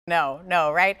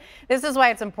No, right? This is why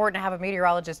it's important to have a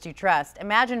meteorologist you trust.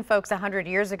 Imagine folks 100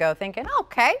 years ago thinking,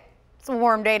 okay, it's a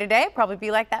warm day today, probably be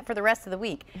like that for the rest of the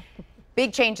week.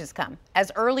 Big changes come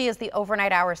as early as the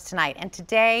overnight hours tonight, and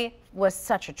today was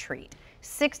such a treat.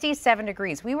 67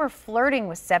 degrees. We were flirting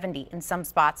with 70 in some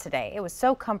spots today. It was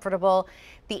so comfortable.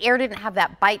 The air didn't have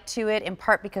that bite to it, in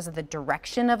part because of the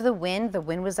direction of the wind. The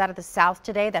wind was out of the south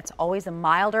today. That's always a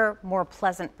milder, more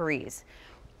pleasant breeze.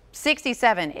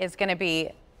 67 is going to be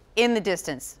in the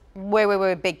distance,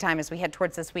 way big time as we head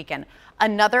towards this weekend.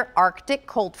 Another Arctic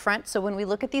cold front. So when we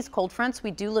look at these cold fronts, we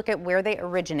do look at where they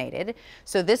originated.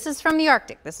 So this is from the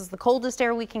Arctic. This is the coldest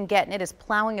air we can get, and it is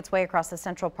plowing its way across the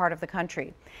central part of the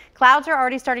country. Clouds are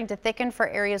already starting to thicken for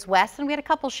areas west, and we had a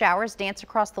couple showers dance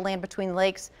across the land between the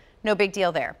lakes. No big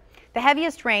deal there. The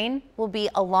heaviest rain will be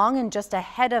along and just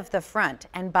ahead of the front,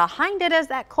 and behind it as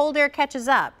that cold air catches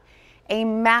up. A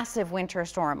massive winter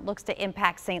storm looks to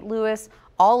impact St. Louis,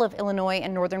 all of Illinois,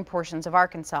 and northern portions of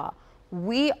Arkansas.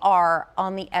 We are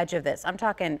on the edge of this. I'm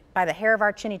talking by the hair of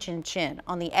our chinny chin chin,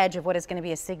 on the edge of what is going to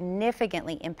be a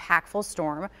significantly impactful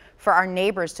storm for our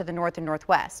neighbors to the north and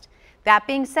northwest. That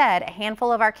being said, a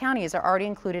handful of our counties are already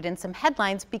included in some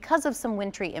headlines because of some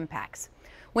wintry impacts.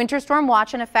 Winter storm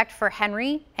watch in effect for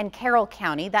Henry and Carroll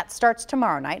County. That starts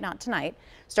tomorrow night, not tonight.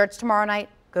 Starts tomorrow night,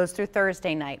 goes through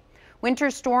Thursday night.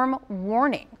 Winter storm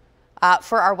warning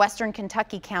for our western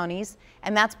Kentucky counties,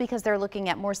 and that's because they're looking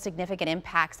at more significant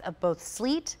impacts of both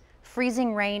sleet,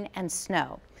 freezing rain, and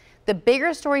snow. The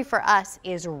bigger story for us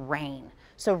is rain.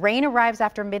 So rain arrives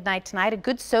after midnight tonight, a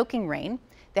good soaking rain.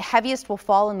 The heaviest will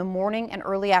fall in the morning and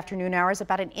early afternoon hours.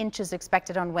 About an inch is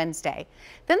expected on Wednesday.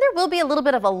 Then there will be a little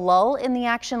bit of a lull in the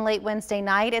action late Wednesday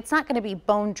night. It's not going to be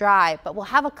bone dry, but we'll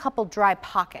have a couple dry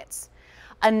pockets.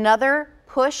 Another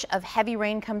push of heavy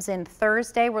rain comes in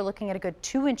Thursday. We're looking at a good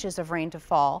 2 inches of rain to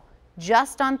fall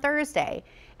just on Thursday.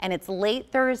 And it's late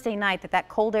Thursday night that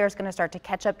cold air is going to start to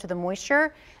catch up to the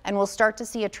moisture, and we'll start to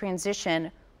see a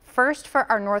transition first for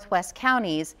our northwest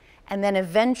counties, and then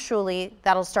eventually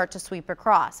that'll start to sweep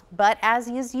across. But as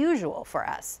is usual for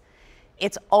us,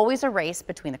 it's always a race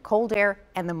between the cold air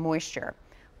and the moisture.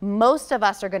 Most of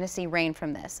us are going to see rain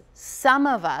from this. Some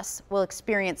of us will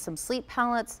experience some sleet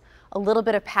pellets, a little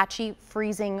bit of patchy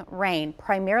freezing rain,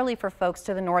 primarily for folks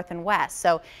to the north and west.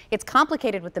 So it's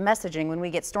complicated with the messaging when we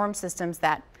get storm systems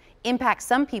that impact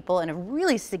some people in a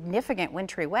really significant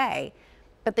wintry way,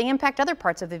 but they impact other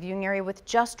parts of the viewing area with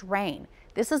just rain.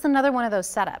 This is another one of those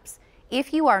setups.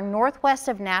 If you are northwest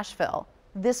of Nashville,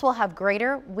 this will have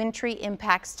greater wintry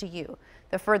impacts to you.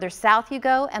 The further south you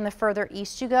go and the further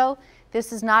east you go,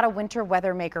 this is not a winter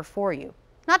weather maker for you.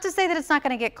 Not to say that it's not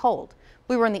going to get cold.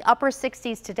 We were in the upper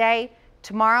 60s today,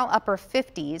 tomorrow upper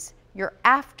 50s. Your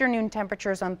afternoon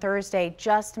temperatures on Thursday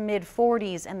just mid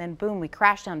 40s, and then boom, we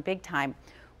crash down big time.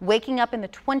 Waking up in the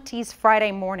 20s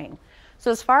Friday morning.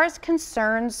 So as far as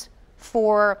concerns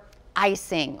for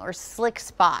icing or slick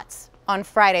spots on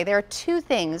Friday, there are two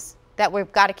things that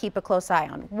we've got to keep a close eye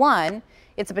on. One,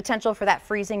 it's a potential for that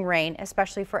freezing rain,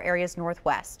 especially for areas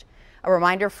northwest. A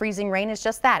reminder, freezing rain is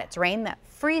just that. It's rain that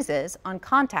freezes on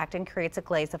contact and creates a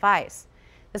glaze of ice.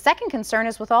 The second concern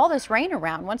is with all this rain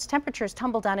around, once temperatures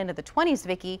tumble down into the 20s,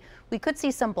 Vicki, we could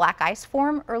see some black ice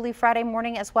form early Friday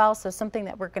morning as well. So something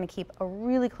that we're going to keep a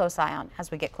really close eye on as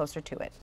we get closer to it.